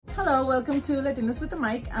Hello, welcome to Latinas with the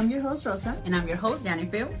Mic. I'm your host, Rosa. And I'm your host,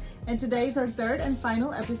 Jennifer. And today is our third and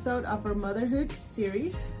final episode of our Motherhood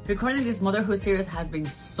series. Recording this Motherhood series has been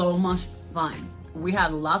so much fun. We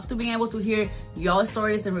have loved to be able to hear y'all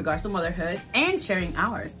stories in regards to motherhood and sharing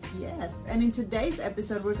ours. Yes, and in today's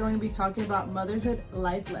episode, we're going to be talking about motherhood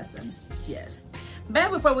life lessons. Yes. But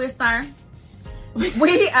before we start,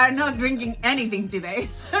 we are not drinking anything today.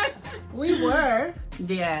 We were.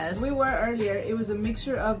 Yes. We were earlier. It was a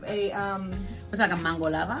mixture of a It's like a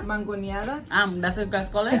mangolada. mangoneada. That's what you guys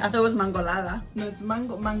call it? I thought it was mangolada. No, it's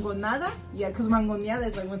mangonada. Yeah, because mangoneada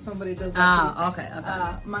is like when somebody does that. Okay.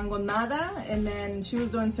 Mangonada, and then she was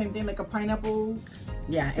doing the same thing, like a pineapple.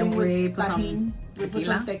 Yeah, and we put some We put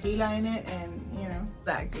some tequila in it, and you know.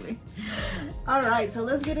 Exactly. All right, so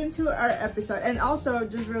let's get into our episode. And also,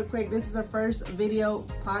 just real quick, this is our first video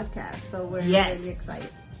podcast, so we're really excited.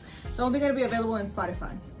 It's only going to be available in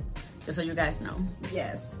Spotify. Just so you guys know.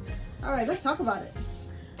 Yes. All right, let's talk about it.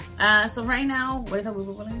 So right now, what is that we're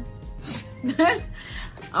Googling?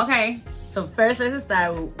 Okay, so first let's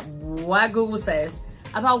start with what Google says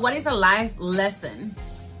about what is a life lesson.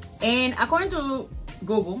 And according to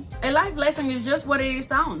Google, a life lesson is just what it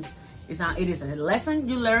sounds. It is a lesson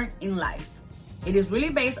you learn in life. It is really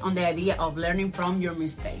based on the idea of learning from your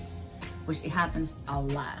mistakes, which it happens a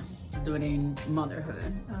lot during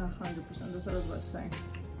motherhood. 100%, that's what I was about to say.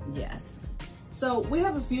 Yes. So we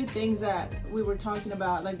have a few things that we were talking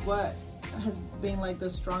about, like what has been like the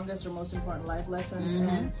strongest or most important life lessons. Mm-hmm.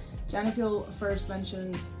 And Jennifer first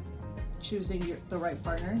mentioned choosing the right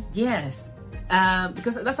partner. Yes,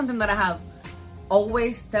 because that's something that I have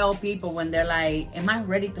always tell people when they're like, am I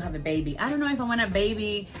ready to have a baby? I don't know if I want a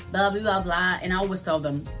baby, blah, blah, blah, blah. And I always tell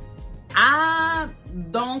them, I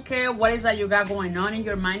don't care what is that you got going on in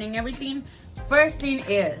your mind and everything. First thing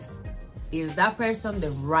is that person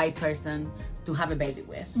the right person to have a baby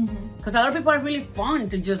with? Because a lot of people are really fun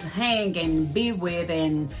to just hang and be with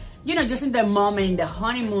and, you know, just in the moment, in the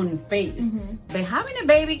honeymoon phase. But having a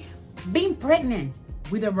baby, being pregnant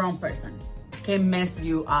with the wrong person can mess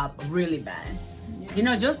you up really bad. You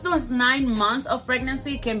know, just those 9 months of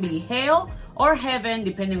pregnancy can be hell or heaven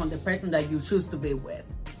depending on the person that you choose to be with.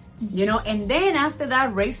 You know, and then after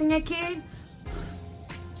that, raising a kid.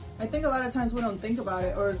 I think a lot of times we don't think about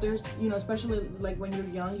it, or there's, you know, especially like when you're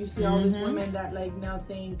young, you see all these women that like now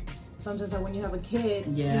think sometimes that when you have a kid,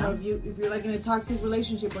 you know, if you're like in a toxic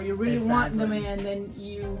relationship or you really want the man, then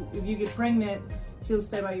if you get pregnant, he'll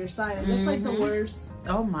stay by your side. And that's like the worst.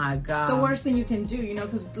 Oh my God. The worst thing you can do, you know,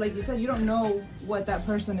 because like you said, you don't know what that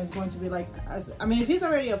person is going to be like. I mean, if he's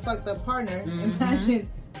already a fucked up partner, imagine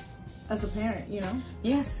as a parent, you know?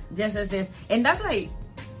 Yes. And that's like,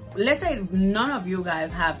 let's say none of you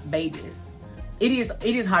guys have babies. It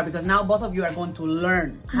is hard because now both of you are going to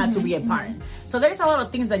learn how to be a parent. So there's a lot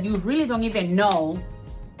of things that you really don't even know,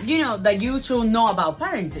 you know, that you should know about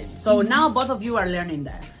parenting. So now both of you are learning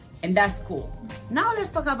that. And that's cool. Now let's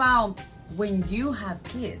talk about when you have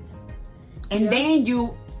kids. And then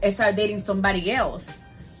you start dating somebody else.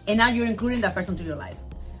 And now you're including that person to your life.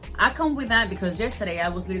 I come with that because yesterday I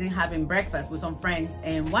was having breakfast with some friends.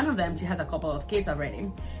 And one of them, she has a couple of kids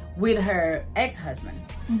already with her ex-husband.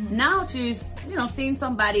 Now she's, you know, seeing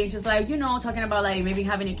somebody and she's like, you know, talking about like maybe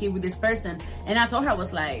having a kid with this person. And I told her, I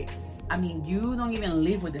was like, I mean, you don't even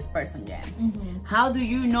live with this person yet. How do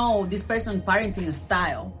you know this person's parenting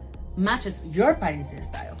style matches your parenting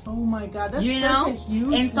style? Oh my God, that's such a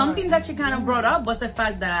huge And something that she kind of brought up was the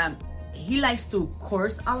fact that he likes to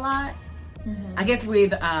curse a lot. I guess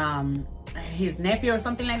with his nephew or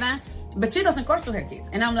something like that. But she doesn't curse to her kids.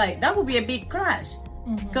 And I'm like, that would be a big clash.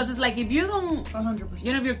 Because it's like, if you don't, 100%.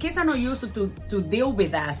 you know, if your kids are not used to deal with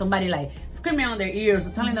that, somebody like screaming on their ears or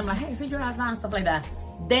telling them like, hey, sit your ass down and stuff like that,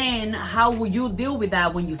 then how will you deal with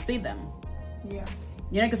that when you see them? Yeah.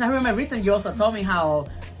 You know, because I remember recently you also told me how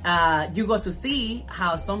you go to see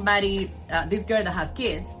how somebody, this girl that have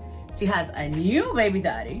kids, she has a new baby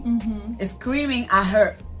daddy, is screaming at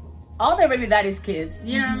her other baby daddy's kids.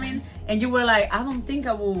 You know what I mean? And you were like, I don't think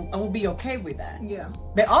I will be okay with that. Yeah.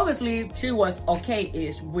 But obviously she was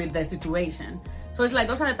okay-ish with the situation. So it's like,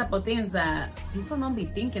 those are the type of things that people don't be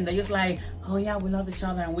thinking. They're just like, oh yeah, we love each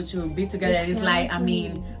other and we should be together. Exactly. And it's like, I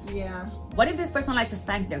mean, what if this person likes to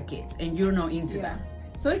spank their kids and you're not into that?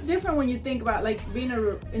 So it's different when you think about like being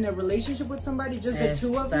in a relationship with somebody, just the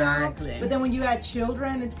two of y'all. But then when you add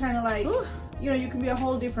children, it's kind of like, you know, you can be a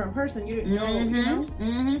whole different person. You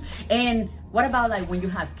know? And what about like when you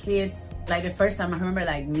have kids? Like the first time I remember,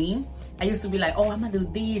 like me, I used to be like, oh, I'm gonna do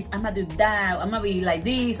this, I'm gonna do that, I'm gonna be like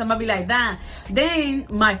this, I'm gonna be like that. Then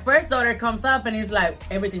my first daughter comes up and it's like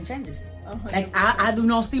everything changes. Like I do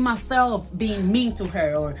not see myself being mean to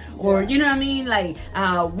her or you know what I mean, like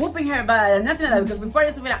whooping her, but nothing like that. Because before I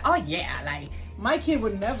used to be like, oh yeah, like my kid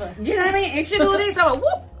would never. You know what I mean? And she do this, I'm like,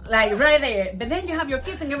 whoop, like right there. But then you have your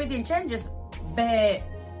kids and everything changes. But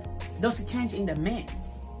does it change in the man?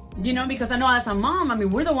 You know, because I know as a mom, I mean,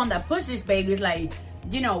 we're the one that pushes babies. Like,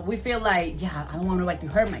 you know, we feel like, yeah, I don't want nobody to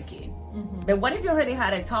hurt my kid. But what if you already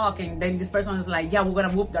had a talk and then this person is like, yeah, we're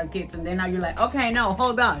gonna whoop our kids, and then now you're like, okay, no,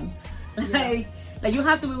 hold on. Like you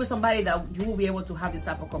have to be with somebody that you will be able to have this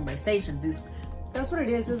type of conversations. That's what it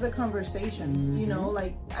is. It's a conversation. You know,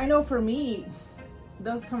 like I know for me,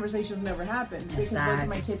 those conversations never happened because both of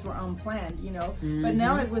my kids were unplanned. You know, but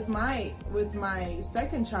now like with my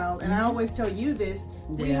second child, and I always tell you this,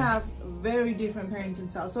 we have very different parenting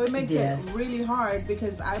styles, so it makes it really hard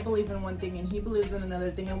because I believe in one thing and he believes in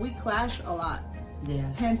another thing, and we clash a lot.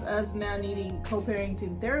 Hence us now needing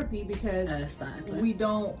co-parenting therapy because we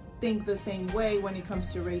don't think the same way when it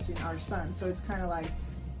comes to raising our son. So it's kind of like,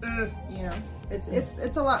 you know,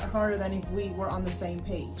 it's a lot harder than if we were on the same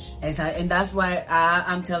page. Exactly, and that's why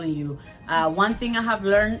I'm telling you, one thing I have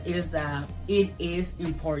learned is that it is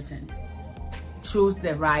important. Choose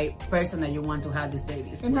the right person that you want to have these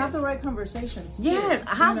babies and with. Have the right conversations too. Yes,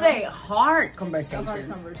 have the hard conversations. The hard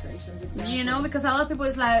conversations, exactly. You know, because a lot of people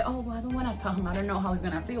is like, oh, well, I don't want to tell him. I don't know how he's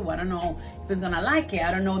gonna feel. I don't know if he's gonna like it. I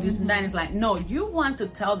don't know this and that. And it's like, no, you want to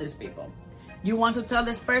tell these people. You want to tell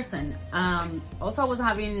this person. Also, I was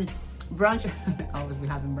having brunch. I always be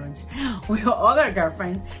having brunch with other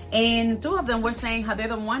girlfriends, and two of them were saying how they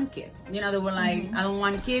don't want kids. You know, they were like, I don't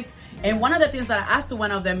want kids. And one of the things that I asked to one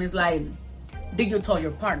of them is like, did you tell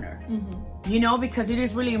your partner? You know, because it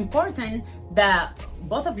is really important that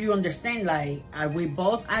both of you understand, like, are we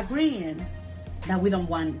both agreeing that we don't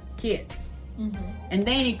want kids? And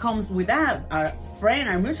then it comes with that, our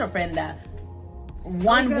mutual friend, that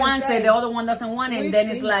one wants it, the other one doesn't want it, and then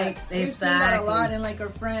it's like, we've seen that a lot in like our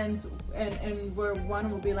friends, and where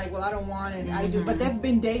one will be like, well, I don't want it, I do, but they've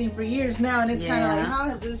been dating for years now, and it's kind of like, how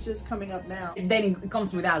is this just coming up now? And then it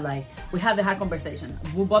comes with that, like, we have the hard conversation.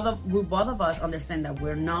 We both of us understand that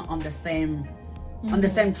we're not on the same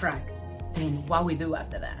track. Then what we do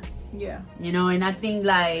after that? You know, and I think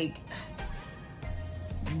like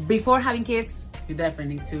before having kids, you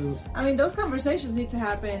definitely need to. I mean, those conversations need to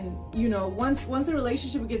happen. You know, once the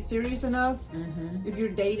relationship gets serious enough, if you're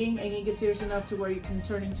dating and it gets serious enough to where you can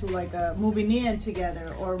turn into like a moving in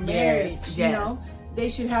together or marriage. You know, they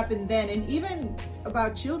should happen then. And even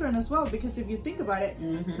about children as well, because if you think about it,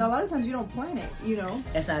 a lot of times you don't plan it. You know,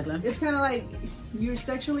 exactly. It's kind of like you're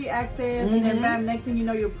sexually active, and then bam, next thing you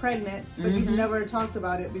know, you're pregnant, but you've never talked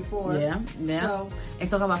about it before. So, and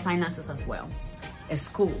talk about finances as well,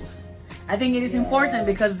 schools. I think it is important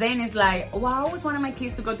because then it's like, well, I always wanted my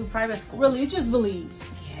kids to go to private school. Religious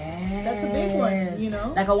beliefs. Yeah. That's a big one, you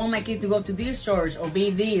know? Like, I want my kids to go to this church or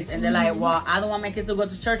be this. And they're like, well, I don't want my kids to go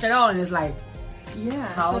to church at all. And it's like,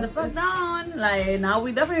 how the fuck down? Like, now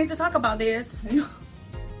we definitely need to talk about this.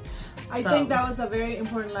 I think that was a very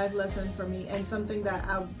important life lesson for me, and something that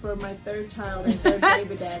for my third child and third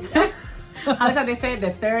baby daddy. How's that they say? The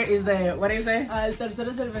third is the, what do you say? El tercero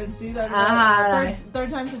es el vencido. Third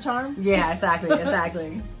time's the charm. Yeah, exactly.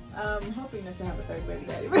 I'm hoping not to have a third baby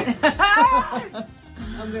daddy.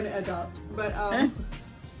 I'm going to adopt. But,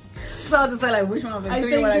 so I'll just say, like, which one of the two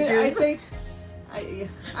you want to choose?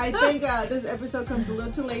 I think this episode comes a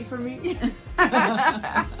little too late for me.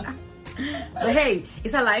 But hey,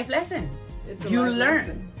 it's a life lesson. You learn.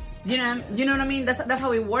 Lesson. You know what I mean? That's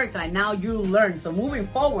how it works. Like, now you learn. So moving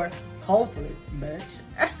forward, hopefully, bitch,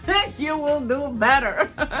 you will do better.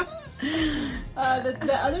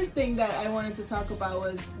 The other thing that I wanted to talk about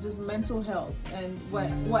was just mental health and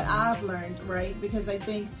what I've learned, right? Because I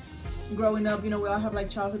think growing up, you know, we all have like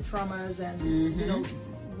childhood traumas and you know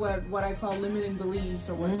what I call limiting beliefs,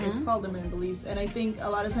 or what it's called limiting beliefs. And I think a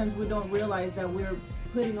lot of times we don't realize that we're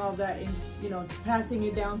putting all that in, you know, passing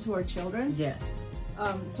it down to our children. Yes.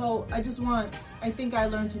 So I think I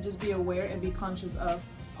learned to just be aware and be conscious of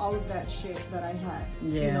all of that shit that I had,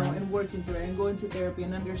 you know, and working through it and going to therapy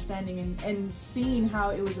and understanding and seeing how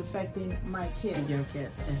it was affecting my kids. Your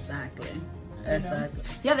kids, exactly.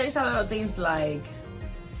 Yeah, there's a lot of things like,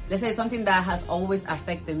 let's say something that has always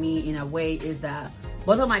affected me in a way is that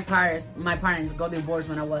both of my parents got divorced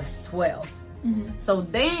when I was 12. So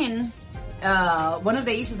then, one of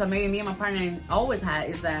the issues that maybe me and my partner always had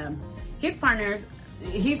is that his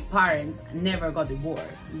parents never got divorced.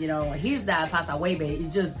 You know, his dad passed away, but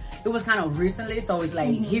it was kind of recently. So it's like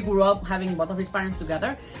he grew up having both of his parents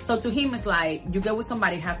together. So to him, it's like you get with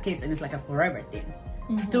somebody, have kids, and it's like a forever thing.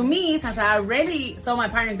 To me, since I already saw my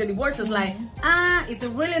parents get divorced, it's like, is it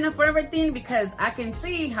really enough for everything? Because I can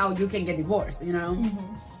see how you can get divorced, you know?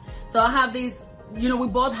 So I have this, you know, we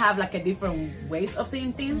both have like a different ways of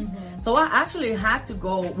seeing things. So I actually had to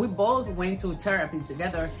go, we both went to therapy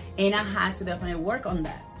together, and I had to definitely work on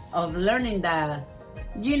that, of learning that,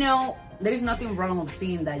 you know, there is nothing wrong with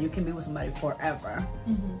seeing that you can be with somebody forever.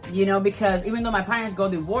 You know, because even though my parents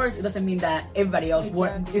got divorced, it doesn't mean that everybody else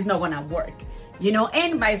is not gonna work. You know,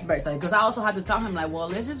 and vice versa. Because I also had to tell him, like, well,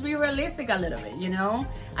 let's just be realistic a little bit, you know?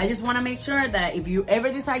 I just want to make sure that if you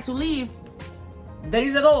ever decide to leave, there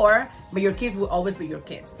is a door, but your kids will always be your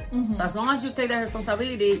kids. So as long as you take that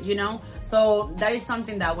responsibility, you know? So that is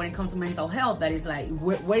something that when it comes to mental health, that is like,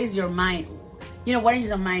 where is your mind? You know, where is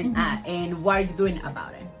your mind at? And what are you doing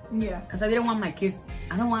about it? Yeah. Because I don't want to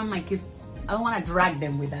drag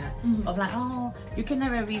them with that of like, oh, you can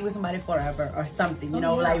never be with somebody forever or something, you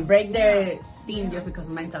know, like break their thing just because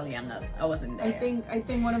mentally I wasn't there. I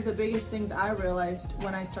think one of the biggest things I realized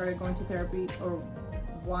when I started going to therapy, or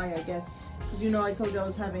why I guess, because, you know, I told you I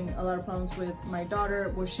was having a lot of problems with my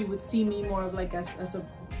daughter, where she would see me more of like as a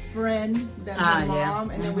friend than her mom,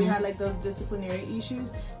 and then we had like those disciplinary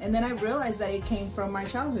issues, and then I realized that it came from my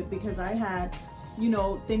childhood, because I had, you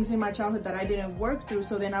know, things in my childhood that I didn't work through.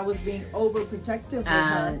 So then I was being overprotective with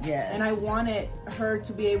her. And I wanted her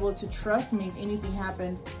to be able to trust me if anything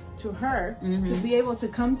happened to her, to be able to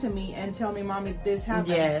come to me and tell me, Mommy, this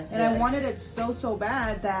happened. And I wanted it so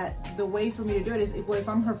bad that the way for me to do it is, if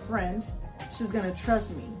I'm her friend, she's gonna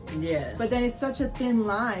trust me. But then it's such a thin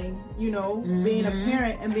line, you know, being a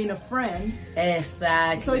parent and being a friend.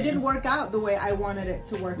 Exactly. So it didn't work out the way I wanted it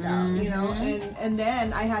to work out, you know. And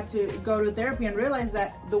then I had to go to therapy and realize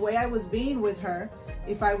that the way I was being with her,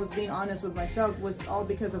 if I was being honest with myself, was all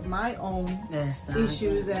because of my own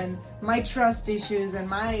issues and my trust issues and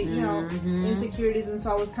my, you know, insecurities. And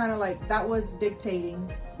so I was kind of like, that was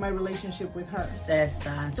dictating my relationship with her.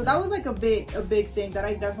 So that was like a big thing that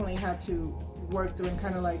I definitely had to work through and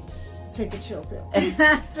kind of like take a chill pill. and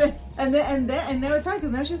now it's hard,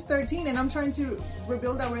 because now she's 13 and I'm trying to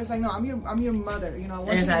rebuild that, where it's like, no, I'm your mother, you know, I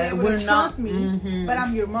want you to be able to trust me, but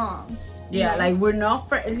I'm your mom. Yeah, like we're not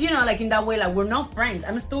friends, you know, like in that way, like we're not friends.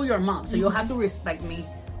 I'm still your mom, so you'll have to respect me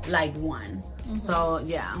like one. So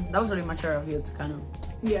yeah, that was really mature of you to kind of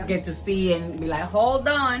get to see and be like, hold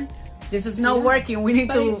on, this is not working. We need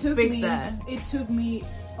to fix that. It took me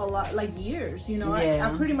a lot, like years, you know.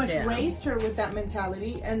 I pretty much raised her with that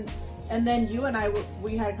mentality, and then you and I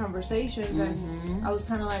we had conversations, and I was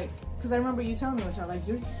kind of like, because I remember you telling me one time, like,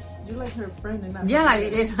 you're like her friend and not her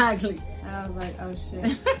like, exactly. And I was like, oh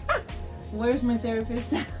shit. Where's my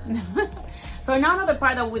therapist? So now another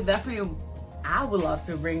part that we definitely, I would love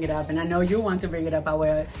to bring it up, and I know you want to bring it up, I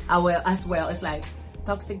will as well. It's like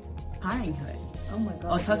toxic parenthood. Oh my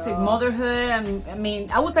God. Or toxic motherhood. I mean,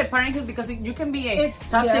 I would say parenthood, because you can be a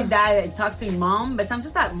toxic dad, a toxic mom, but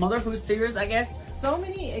sometimes that motherhood serious, I guess. So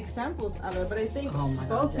many examples of it, but I think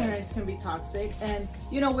both parents can be toxic, and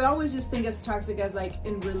you know, we always just think it's toxic as like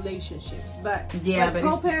in relationships, but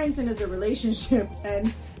co-parenting is a relationship,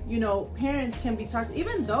 and you know, parents can be toxic,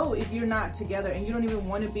 even though if you're not together and you don't even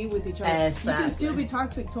want to be with each other, you can still be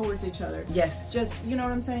toxic towards each other. Just, you know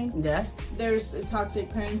what I'm saying? There's toxic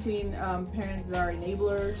parenting, parents that are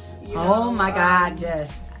enablers. You know, oh my God,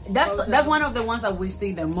 yes. That's one of the ones that we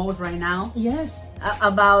see the most right now.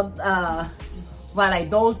 About like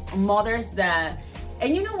those mothers that,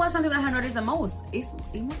 and you know what? Something that I have noticed the most it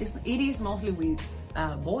is mostly with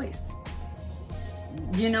boys.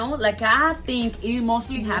 You know, like I think it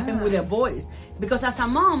mostly happened with the boys, because as a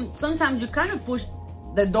mom, sometimes you kind of push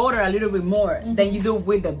the daughter a little bit more than you do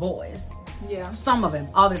with the boys. Some of them,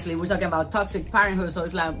 obviously, we're talking about toxic parenthood, so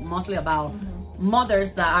it's like mostly about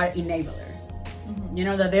mothers that are enablers. You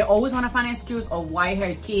know, that they always want to find an excuse of why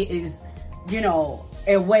her kid is, you know,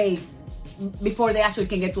 away before they actually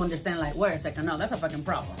can get to understand, like, wait a second, no, that's a fucking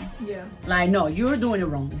problem. Like, no, you're doing it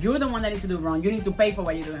wrong. You're the one that needs to do it wrong. You need to pay for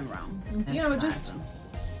what you're doing wrong. You know, just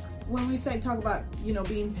when we talk about, you know,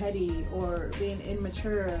 being petty or being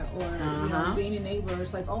immature or you know, being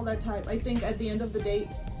enablers, like all that type, I think at the end of the day,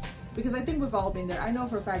 because I think we've all been there. I know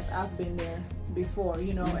for a fact I've been there before,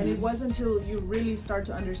 you know, and it wasn't until you really start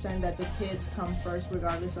to understand that the kids come first,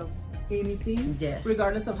 regardless of anything,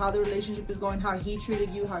 regardless of how the relationship is going, how he treated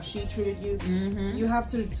you, how she treated you. You have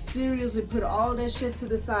to seriously put all that shit to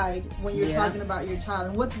the side when you're talking about your child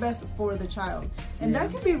and what's best for the child, and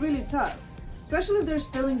that can be really tough, especially if there's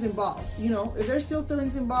feelings involved. You know, if there's still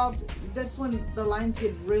feelings involved, that's when the lines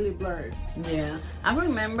get really blurred. I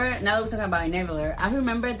remember, now that we're talking about enabler, I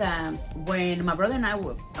remember that when my brother and I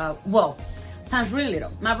were sounds really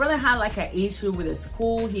little. My brother had like an issue with the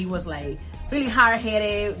school. He was like really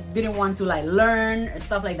hard-headed, didn't want to like learn,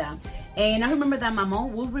 stuff like that. And I remember that my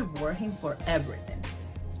mom would reward him for everything.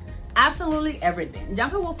 Absolutely everything.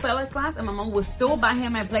 Janko will fail a class and my mom will still buy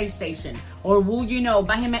him a PlayStation, or will, you know,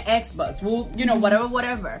 buy him an Xbox, will, you know,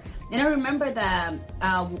 whatever. And I remember that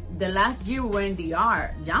the last year we were in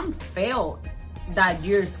DR, Jan failed that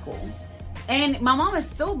year's school. And my mom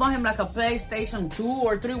still bought him like a PlayStation 2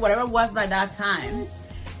 or 3, whatever it was by that time.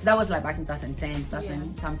 That was like back in 2010,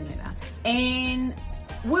 2000, something like that. And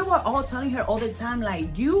we were all telling her all the time,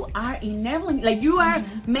 like, you are enabling, like, you are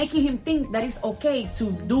making him think that it's okay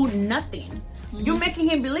to do nothing. You're making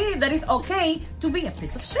him believe that it's okay to be a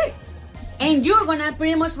piece of shit. And you're gonna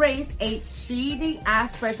pretty much raise a shitty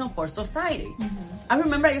ass person for society. I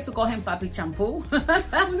remember I used to call him Papi Shampoo. What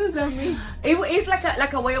does that mean? It's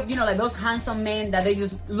like a way of, you know, like those handsome men that they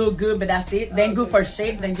just look good, but that's it. They ain't good for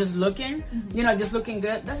shit. They just looking, you know, just looking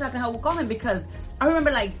good. That's exactly how we call him, because I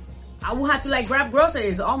remember like I would have to like grab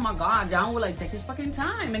groceries. Oh my God, John would like take his fucking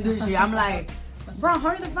time and do shit. I'm like, bro,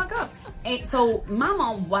 hurry the fuck up. And so my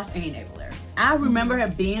mom was an enabler. I remember her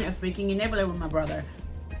being a freaking enabler with my brother.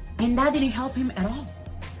 And that didn't help him at all.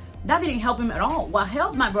 That didn't help him at all. What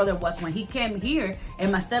helped my brother was when he came here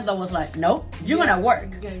and my stepdad was like, nope, you're gonna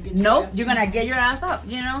work. Nope, you're gonna get your ass up,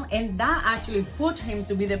 you know? And that actually pushed him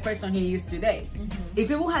to be the person he is today. If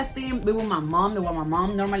he would have stayed with my mom, the way my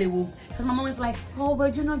mom normally would, because my mom is like, oh,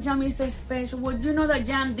 but you know Jan is so special. Well, you know that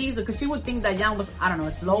Jan this, because she would think that Jan was, I don't know,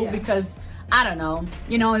 slow because, I don't know,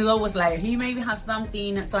 you know, he was like, he maybe has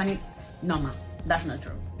something, so I need, no, ma, that's not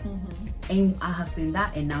true. And I have seen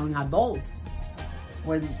that, and now in adults,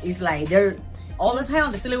 where it's like they're all as hell,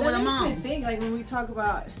 they're still living with a mom. That makes me think, like when we talk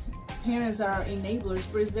about parents that are enablers,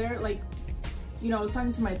 but is there like, you know, I was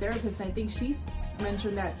talking to my therapist, and I think she's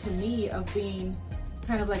mentioned that to me of being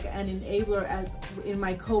kind of like an enabler as in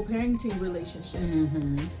my co-parenting relationship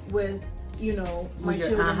with, you know, my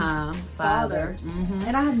children's fathers.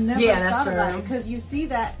 And I had never thought about it, because you see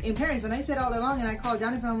that in parents, and I said all along, and I called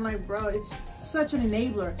Jonathan, I'm like, bro, it's such an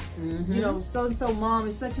enabler. You know, so-and-so mom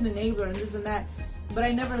is such an enabler, and this and that. But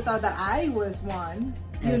I never thought that I was one,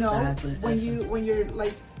 you know, when you're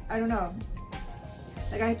like, I don't know.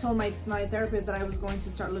 Like I told my therapist that I was going to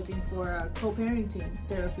start looking for a co-parenting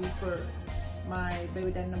therapy for my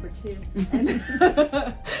baby daddy number 2.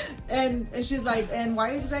 And she's like, and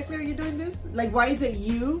why exactly are you doing this? Like, why is it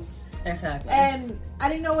you? Exactly. And I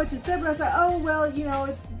didn't know what to say, but I was like, oh, well, you know,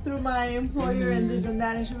 it's through my employer and this and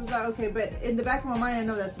that. And she was like, okay, but in the back of my mind, I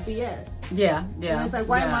know that's BS. Yeah. And I was like,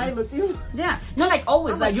 why am I looking? Yeah. No, like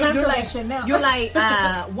always, like you're like,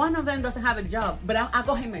 one of them doesn't have a job, but I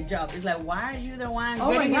got him a job. It's like, why are you the one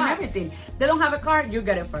getting him everything? They don't have a car, you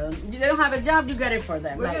get it for them. They don't have a job, you get it for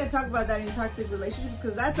them. We're going to talk about that in toxic relationships,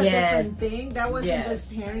 because that's a different thing. That wasn't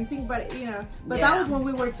just parenting, but, you know, but that was when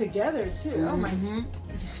we were together, too. Oh, my God.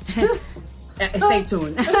 Stay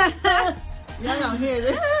tuned. Y'all don't hear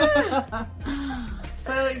this.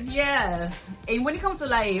 So yes, and when it comes to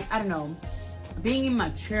like, I don't know, being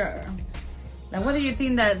immature, like what do you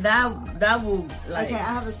think that will like? Okay,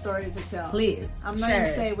 I have a story to tell. Please, I'm not gonna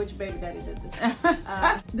say which baby daddy did this.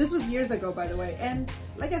 This was years ago, by the way, and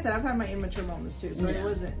like I said, I've had my immature moments too, so it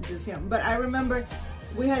wasn't just him. But I remember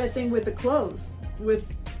we had a thing with the clothes with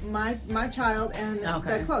my child and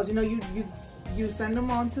that clothes. You know, you send them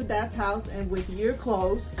on to dad's house and with your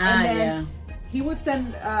clothes, and then he would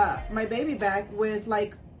send my baby back with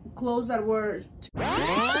like clothes that were.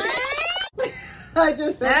 I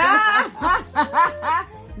just said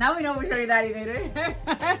now we know which your daddy did it.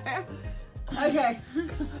 Okay.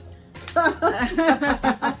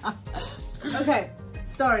 Okay.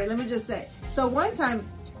 Story. Let me just say. So one time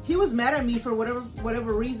he was mad at me for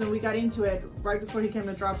whatever reason. We got into it right before he came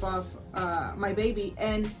to drop off my baby,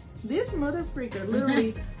 and this mother freaker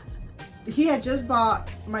literally, he had just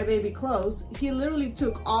bought my baby clothes. He literally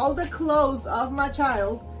took all the clothes of my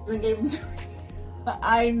child and gave them to me.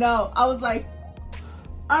 I know. I was like,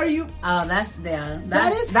 are you? Oh, that's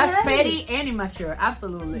petty and immature.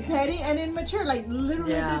 Absolutely. Petty and immature. Like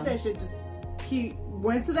literally did that shit. Just he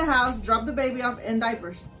went to the house, dropped the baby off in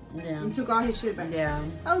diapers. And took all his shit back.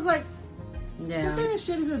 I was like, what kind of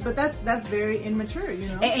shit is this? But that's very immature, you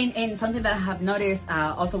know. And something that I have noticed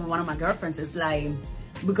also with one of my girlfriends is like,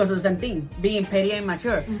 because of the same thing, being petty and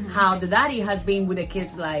immature, how the daddy has been with the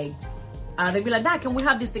kids, like they be like, Dad, can we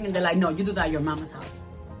have this thing? And they're like, no, you do that at your mama's house.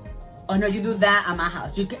 Or no, you do that at my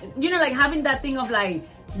house. You know, like having that thing of like,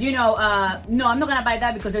 you know, no, I'm not gonna buy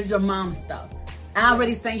that because it's your mom's stuff. I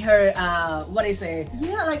already sent her, what is it?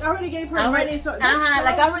 Yeah, like I already gave her money. So like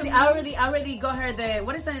I already got her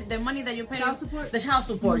what is the money that you pay? Child support. The child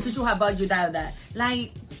support. She should have bought you that.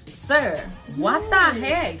 Like, sir, what the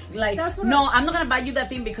heck? Like, no, I'm not gonna buy you that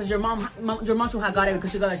thing because your mom should have got it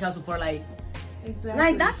because she got a child support. Like, exactly.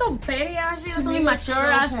 Like, that's so petty, actually. That's so immature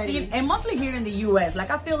ass thing. And mostly here in the US. Like,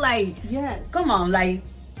 I feel like, come on, like,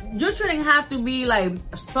 you shouldn't have to be like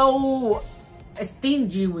so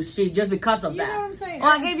stingy with shit just because of that. You know what I'm saying? Oh,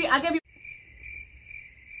 I gave you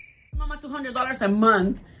mama $200 a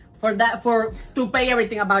month to pay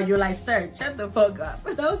everything about you. Like, sir, shut the fuck up.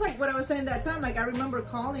 That was like what I was saying that time. Like, I remember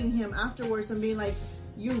calling him afterwards and being like,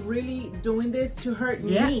 you're really doing this to hurt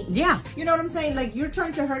me. Yeah. You know what I'm saying? Like, you're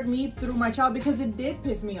trying to hurt me through my child because it did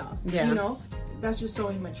piss me off. Yeah. You know? That's just so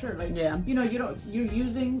immature. Like, you know, you're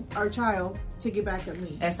using our child to get back at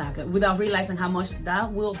me. Exactly. Without realizing how much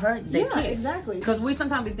that will hurt the kids. Exactly. Because we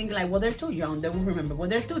sometimes be thinking like, well, they're too young. They will remember. Well,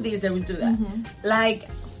 they're too this, they will do that. Like,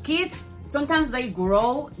 kids, sometimes they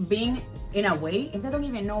grow being in a way and they don't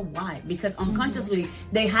even know why, because unconsciously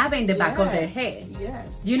they have it in the back of their head.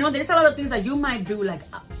 You know, there's a lot of things that you might do, like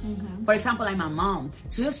for example, like my mom,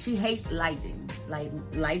 she hates lightning. Like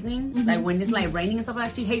when it's like raining and stuff like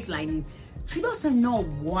that, she hates lightning. She doesn't know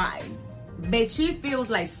why, but she feels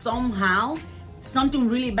like somehow something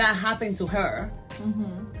really bad happened to her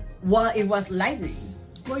while it was lightning.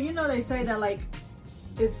 Well, you know, they say that like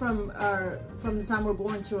it's from the time we're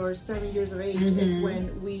born to our 7 years of age. It's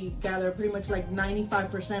when we gather pretty much like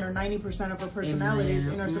 95% or 90% of our personalities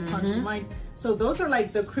in our subconscious mind. So those are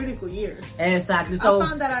like the critical years. Exactly. So I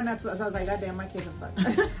found that out not too long. So I was like, God damn, my kids are fucked.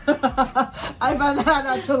 I found that out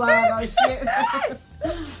not too long ago. Shit.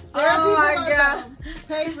 Oh my God.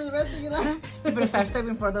 Pay for the rest of your life. You better start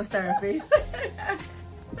saving for those therapies.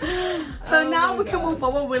 So now we can move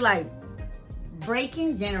forward with like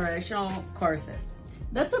breaking generational curses.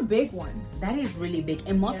 That's a big one. That is really big.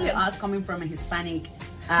 And mostly us coming from a Hispanic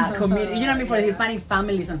community, you know what I mean, for the Hispanic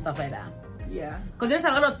families and stuff like that. Yeah. Because there's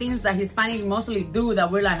a lot of things that Hispanic mostly do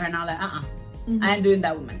that we're like right now, like, I ain't doing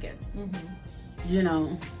that with my kids. You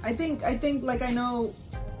know? I think like I know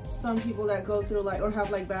some people that go through like, or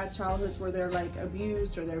have like bad childhoods where they're like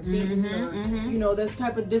abused or they're beaten or, you know, this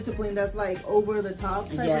type of discipline that's like over the top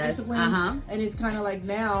type of discipline. And it's kind of like,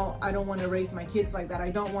 now I don't want to raise my kids like that. I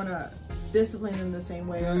don't want to discipline in the same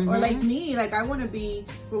way, or like me, like I want to be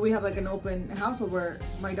where we have like an open household where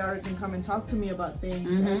my daughter can come and talk to me about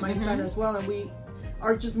things, and my son as well, and we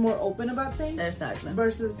are just more open about things. Exactly.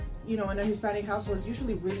 Versus, you know, in a Hispanic household, it's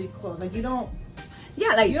usually really close. Like you don't.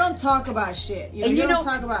 Yeah, like you don't talk about shit. You know, you don't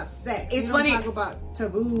talk about sex. It's you don't funny. Talk about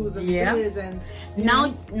taboos and this and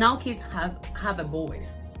now kids have a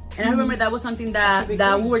voice. And I remember that was something that we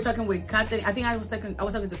were talking with Catherine. I think I was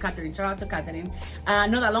talking to Catherine. Shout out to Catherine.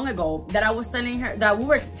 Not that long ago, that I was telling her that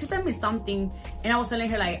she sent me something, and I was telling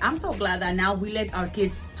her like, I'm so glad that now we let our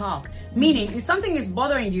kids talk. Meaning, if something is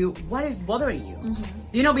bothering you, what is bothering you?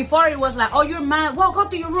 You know, before it was like, oh, you're mad. Well, go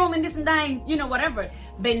to your room and this and that, and, you know, whatever.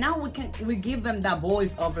 But now we give them that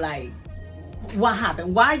voice of like, what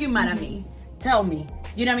happened? Why are you mad at me? Tell me.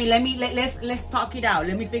 You know what I mean? Let's talk it out.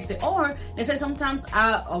 Let me fix it. Or let's say sometimes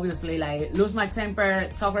I obviously like lose my temper,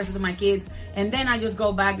 talk racist to my kids, and then I just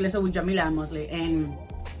go back, let's say with Jamila mostly, and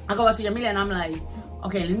I go back to Jamila and I'm like,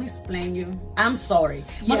 okay, let me explain you. I'm sorry.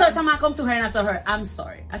 Most of the time I come to her and I tell her, I'm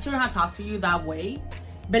sorry. I shouldn't have talked to you that way.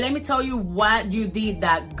 But let me tell you what you did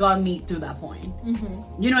that got me to that point.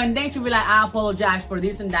 You know, and then she'll be like, I apologize for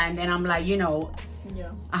this and that. And then I'm like, you know,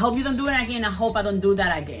 I hope you don't do it again. I hope I don't do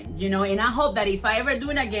that again. You know, and I hope that if I ever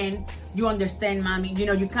do it again, you understand, mommy. You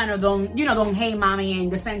know, you kind of don't hate mommy, and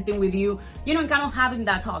the same thing with you. You know, and kind of having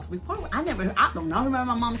that talks. Before, I don't know. I remember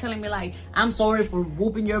my mom telling me like, I'm sorry for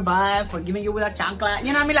whooping your butt, for giving you with a chancla.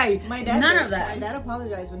 You know what I mean? Like, my dad none of that. My dad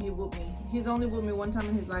apologized when he whooped me. He's only whooped me one time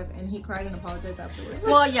in his life, and he cried and apologized afterwards.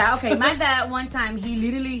 Well, yeah, okay. My dad, one time, he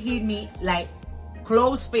literally hit me like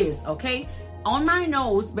closed fist, okay? On my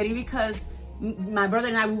nose, but because my brother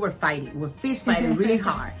and I, we were fighting. We were fist fighting really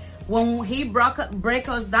hard. When he broke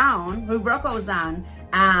us down,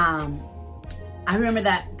 I remember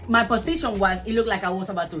that my position was, it looked like I was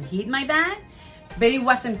about to hit my dad, but it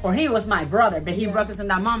wasn't for him, it was my brother. But he broke us in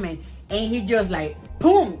that moment, and he just like,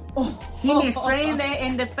 boom, hit me straight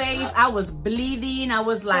in the face. I was bleeding. I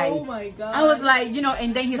was like, oh my God. I was like, you know,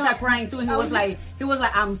 and then he started crying too. And he was like,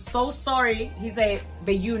 I'm so sorry. He said,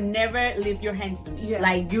 but you never lift your hands to me.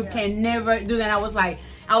 Like you can never do that. I was like,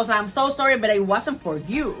 I'm so sorry, but it wasn't for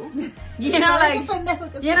you. You know, like, you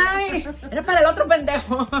know what I mean? Era para el otro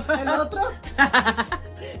pendejo. El otro?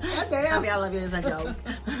 I love you as a joke.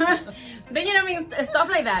 But you know what I mean? Stuff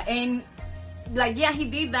like that. And like, yeah, he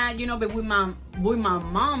did that, you know, but with my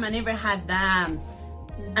mom, I never had that.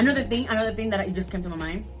 Another thing that it just came to my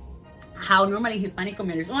mind, how normally Hispanic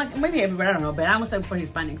communities, well, maybe everywhere, I don't know, but I would say for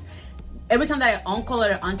Hispanics, every time that an uncle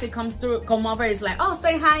or auntie come over, it's like, oh,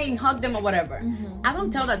 say hi and hug them or whatever. I don't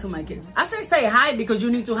tell that to my kids. I say hi because you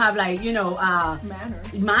need to have, like, you know,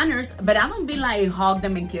 manners. But I don't be like hug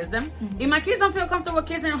them and kiss them. If my kids don't feel comfortable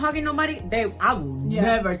kissing and hugging nobody, I will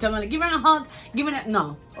never tell them, like, give her a hug,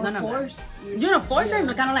 no. Force. You know, force them.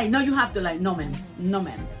 Kind of like, no, you have to, like, no, ma'am.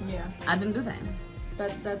 Yeah. I didn't do that.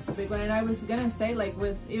 That's a big one. And I was gonna say, like,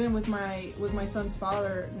 with my son's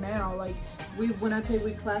father now, like, when I say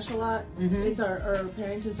we clash a lot, it's our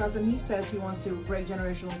parenting styles, and he says he wants to break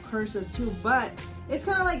generational curses too, but it's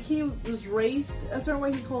kind of like he was raised a certain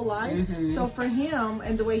way his whole life. So for him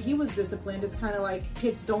and the way he was disciplined, it's kind of like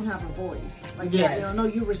kids don't have a voice, like that, you know, no,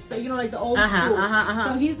 you respect, you know, like the old school.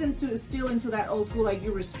 So he's still into that old school, like,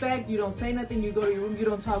 you respect, you don't say nothing, you go to your room, you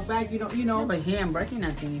don't talk back, you don't, you know. Yeah, but he ain't breaking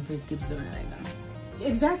nothing if he keeps doing it like that.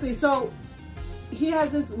 Exactly. So he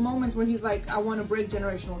has this moments where he's like, I want to break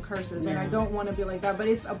generational curses, and I don't want to be like that, but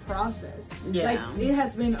it's a process. Like, it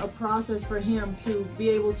has been a process for him to be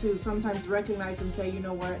able to sometimes recognize and say, you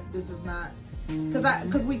know what, this is not,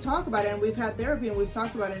 because we talk about it and we've had therapy and we've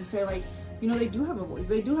talked about it and say, like, you know, they do have a voice,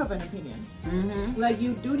 they do have an opinion. Like,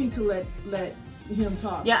 you do need to let him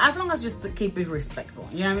talk. Yeah, as long as you keep it respectful.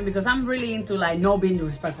 You know what I mean? Because I'm really into, like, no being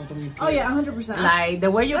respectful to me. Oh yeah, 100%. Like,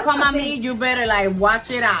 the way you come at me, you better, like,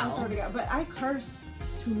 watch it out. I swear to God. But I curse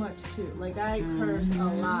too much too. Like, I curse a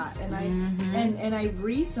lot, and I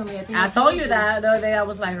recently, I think I told you that the other day. I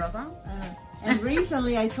was like, Rosa. And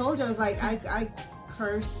recently I told you, I was like, I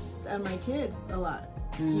curse at my kids a lot.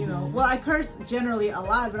 You know, well, I curse generally a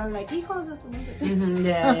lot, but I'm like, hijos de tu madre.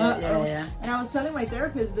 Yeah. And I was telling my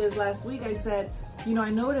therapist this last week. I said, you know,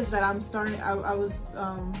 I noticed that I'm starting. I was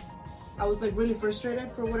like really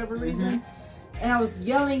frustrated for whatever reason, and I was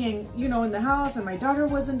yelling, and, you know, in the house, and my daughter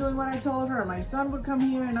wasn't doing what I told her, and my son would come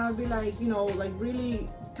here, and I would be like, you know, like really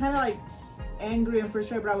kind of like angry and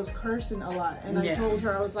frustrated, but I was cursing a lot. And I told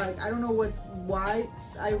her, I was like, I don't know why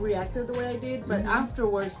I reacted the way I did, but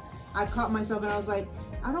afterwards I caught myself and I was like,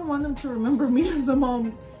 I don't want them to remember me as a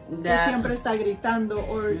mom que siempre está gritando,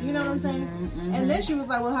 or, you know what I'm saying? And then she was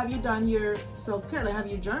like, well, have you done your self-care? Like, have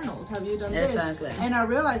you journaled? Have you done this? And I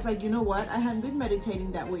realized, like, you know what? I hadn't been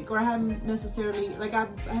meditating that week, or I hadn't necessarily, like, I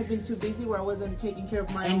had been too busy where I wasn't taking care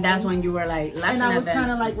of my own. And that's when you were, like, lashing out. And I was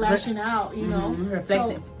kind of, like, lashing out, you know?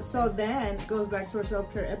 Reflective. So then, it goes back to our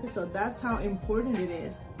self-care episode. That's how important it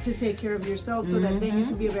is to take care of yourself, so that then you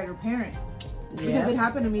can be a better parent. Because it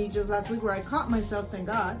happened to me just last week where I caught myself, thank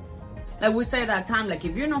God. Like we say that time, like,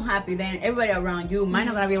 if you're not happy, then everybody around you might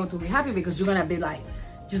not gonna be able to be happy, because you're gonna be like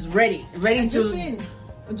just ready to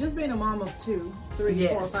just being a mom of 2, 3,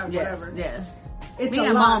 4, 5, whatever. It's being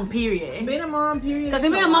a mom, period. Being a mom, period. Because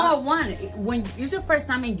being a mom of 1, when it's your first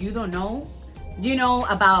time and you don't know, you know,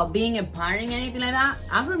 about being a parent and anything like that.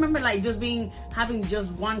 I remember, like, having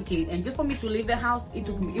just 1 kid, and just for me to leave the house, it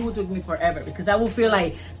would take me forever, because I would feel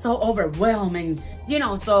like so overwhelming, you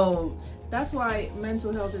know. So that's why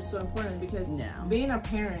mental health is so important, because being a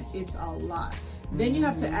parent, it's a lot. Then you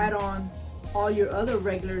have to add on all your other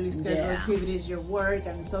regularly scheduled activities, your work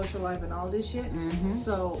and social life and all this shit.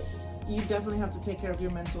 So you definitely have to take care of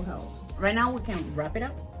your mental health. Right now, we can wrap it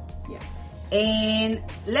up. Yeah. And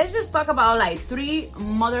let's just talk about, like, 3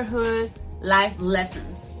 motherhood life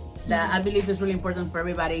lessons that I believe is really important for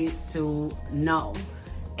everybody to know.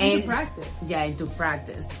 And to practice. Yeah, and to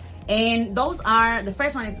practice. And those are, the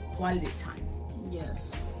first one is quality time.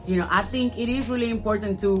 Yes. You know, I think it is really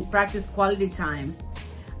important to practice quality time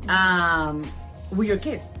with your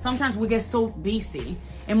kids. Sometimes we get so busy,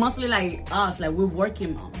 and mostly like us, like we're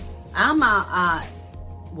working moms.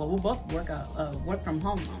 Well, we both work from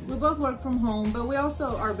home moms. We both work from home, but we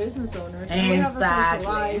also are business owners. And we have a social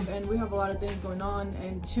life, and we have a lot of things going on,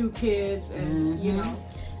 and 2 kids, and you know.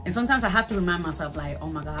 And sometimes I have to remind myself, like, oh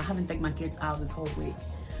my God, I haven't taken my kids out this whole week.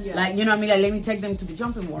 Like, you know what I mean? Like, let me take them to the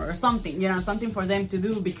jumping board or something, you know, something for them to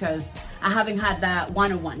do, because I haven't had that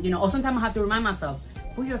one-on-one, you know. Or sometimes I have to remind myself,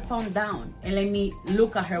 put your phone down and let me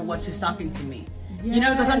look at her while she's talking to me. Yes. You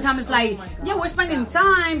know, because sometimes it's like, we're spending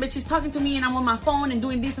time, but she's talking to me and I'm on my phone and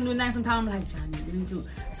doing this and doing that. And sometimes I'm like, Johnny, you need to.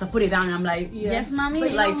 So I put it down and I'm like, yes, mommy.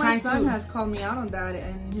 But like, my son has called me out on that,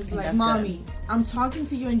 and he's like, Mommy, I'm talking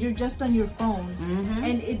to you and you're just on your phone.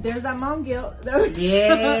 And there's that mom guilt.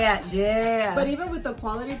 Yeah. But even with the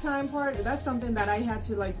quality time part, that's something that I had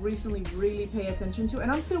to, like, recently really pay attention to.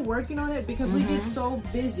 And I'm still working on it, because we get so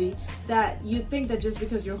busy that you think that just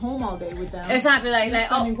because you're home all day with them, exactly, like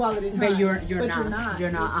quality time. But you're not. You're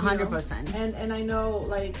not 100%. And I know,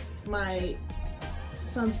 like, my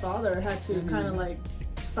son's father had to kind of like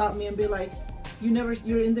stop me and be like,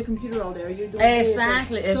 you're in the computer all day, or you're doing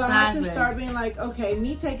exactly. So I had to start being like, okay,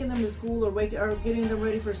 me taking them to school or getting them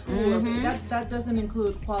ready for school, that doesn't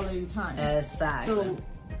include quality time. Exactly. So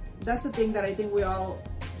that's the thing that I think we all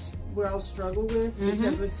struggle with,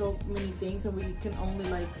 because with so many things, and we can only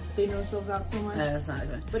like thin ourselves out so much.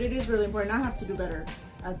 Exactly. But it is really important. I have to do better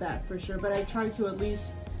at that for sure. But I try to at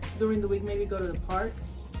least during the week maybe go to the park,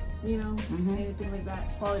 anything like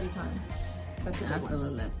that. Quality time. That's a good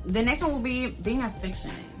Absolutely. one. The next one will be being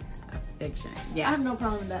affectionate. Yeah. I have no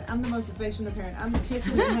problem with that. I'm the most affectionate parent. I'm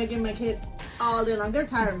kissing and hugging my kids all day long. They're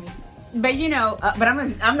tired of me. But but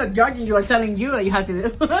I'm not judging you or telling you what you have to do.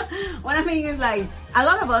 What I mean is, like, a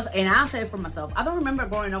lot of us, and I'll say it for myself, I don't remember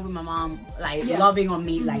growing up with my mom like loving on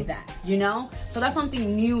me like that, so that's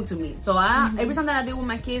something new to me. So every time that I deal with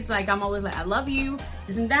my kids, like, I'm always like, I love you,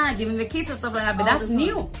 this and that, giving the kids and stuff like that. But that's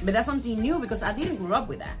new. But that's something new, because I didn't grow up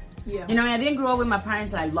with that. Yeah. I didn't grow up with my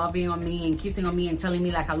parents like loving on me and kissing on me and telling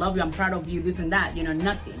me like, I love you, I'm proud of you, this and that,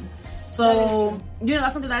 nothing. So,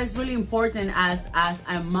 that's something that is really important as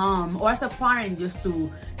a mom or as a parent, just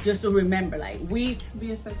to remember, like, we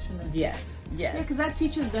be affectionate. Yes. Yeah, because that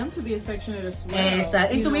teaches them to be affectionate as well.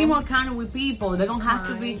 And to be more kind with people. They don't have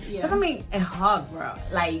to be. Because a hug, bro.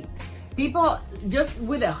 Like, people, just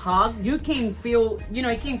with a hug, you can feel,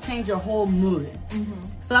 it can change your whole mood.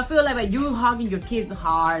 So I feel like you hugging your kids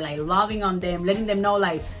hard, like loving on them, letting them know,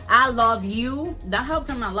 like, I love you, that helps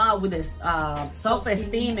them a lot with this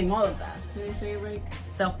self-esteem and all of that. Did I say it right?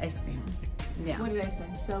 Self-esteem. Yeah. What did I say?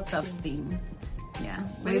 Self-esteem. Yeah.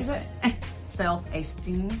 What is it?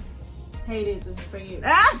 Self-esteem. Hate it. This is for you.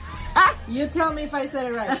 You tell me if I said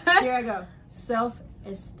it right. Here I go.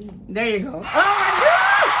 Self-esteem. There you go. Oh my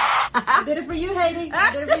God! I did it for you, Haiti.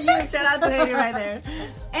 I did it for you. Shout out to Haiti right there.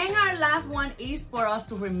 And our last one is for us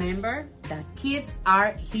to remember that kids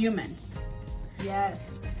are humans.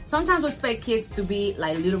 Yes. Sometimes we expect kids to be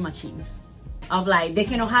like little machines. Of like, they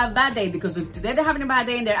cannot have a bad day, because if today they're having a bad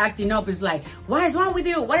day and they're acting up, it's like, what is wrong with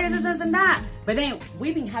you? What is this and that? But then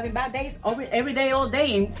we've been having bad days every day, all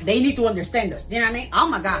day, and they need to understand us. You know what I mean? Oh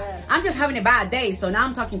my God, yes. I'm just having a bad day, so now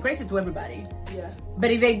I'm talking crazy to everybody. Yeah.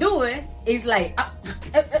 But if they do it, it's like...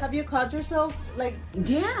 have you caught yourself, like...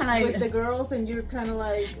 Yeah, like... with the girls, and you're kind of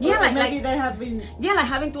like... Yeah, maybe they're having... Yeah, like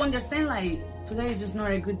having to understand, like, today is just not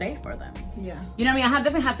a good day for them. Yeah. You know what I mean? I have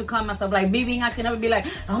definitely had to calm myself, like, me being acting up and be like,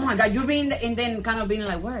 oh my God, you're being... And then kind of being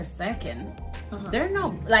like, wait a second. They're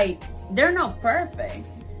not perfect.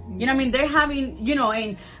 You know what I mean? They're having,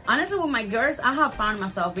 and honestly with my girls, I have found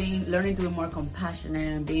myself learning to be more compassionate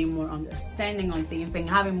and being more understanding on things and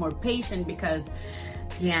having more patience, because,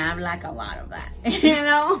 I'm like a lot of that,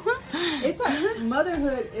 It's a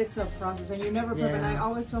motherhood. It's a process, and you're never perfect. And I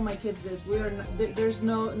always tell my kids this: there's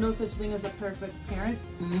no such thing as a perfect parent,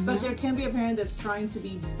 but there can be a parent that's trying to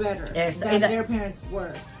be better than their parents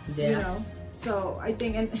were. Yeah. So I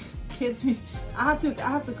think, and kids, I have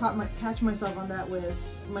to catch myself on that with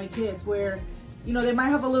my kids, where they might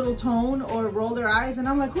have a little tone or roll their eyes, and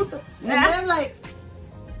I'm like, who the? And then I'm like,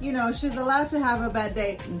 she's allowed to have a bad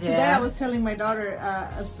day. Yeah. Today I was telling my daughter,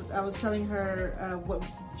 I was telling her what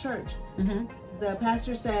church. The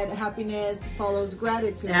pastor said happiness follows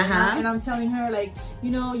gratitude, and I'm telling her, like,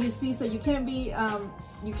 you see, so you can't be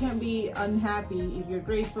unhappy if you're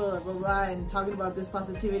grateful or blah blah, and talking about this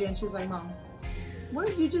positivity. And she's like, Mom,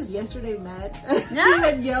 weren't you just yesterday mad?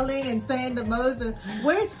 And yelling and saying the most, and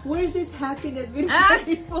where's this happiness with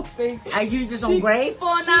grateful thing? Are you just ungrateful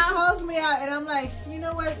now? She calls me out, and I'm like, you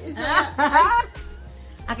know what? It's like,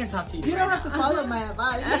 I can talk to you. You don't have to follow my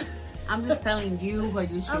advice. I'm just telling you what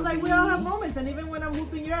you should. I'm like, we all have moments, and even when I'm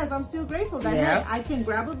whooping your ass, I'm still grateful that hey, I can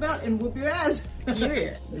grab a belt and whoop your ass.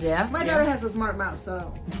 Period. Yeah. My daughter has a smart mouth,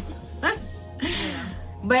 so.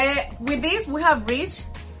 But with this, we have reached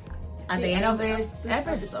at the end of this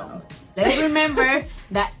episode. Let's remember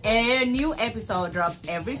that a new episode drops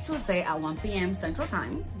every Tuesday at 1 p.m. Central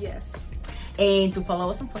Time. Yes. And to follow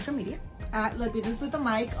us on social media. At Latinas with the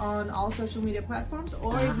Mic on all social media platforms,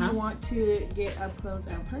 or if you want to get up close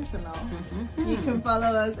and personal, you can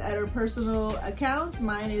follow us at our personal accounts.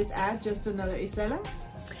 Mine is at Just Another Isela.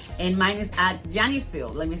 And mine is at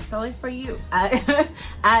Jannyphil. Let me spell it for you. At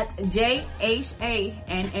JHANNYPHIL.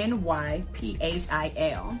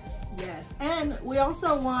 Yes, and we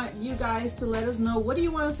also want you guys to let us know, what do you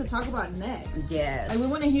want us to talk about next? Yes. And we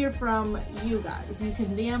want to hear from you guys. You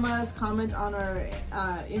can DM us, comment on our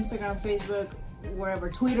Instagram, Facebook, wherever,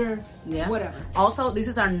 Twitter, whatever. Also, this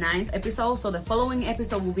is our 9th episode, so the following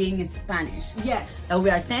episode will be in Spanish. Yes. Our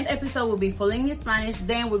 10th episode will be fully in Spanish.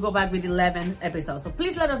 Then we'll go back with 11th episode. So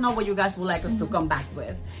please let us know what you guys would like us to come back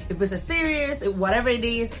with. If it's a series, whatever it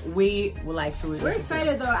is, we would like to. We're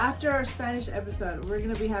excited though. After our Spanish episode, we're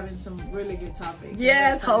gonna be having some really good topics.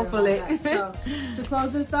 Yes, hopefully. So to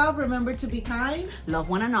close this off, remember to be kind, love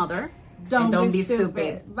one another, don't and don't be be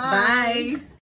stupid. Bye. Bye.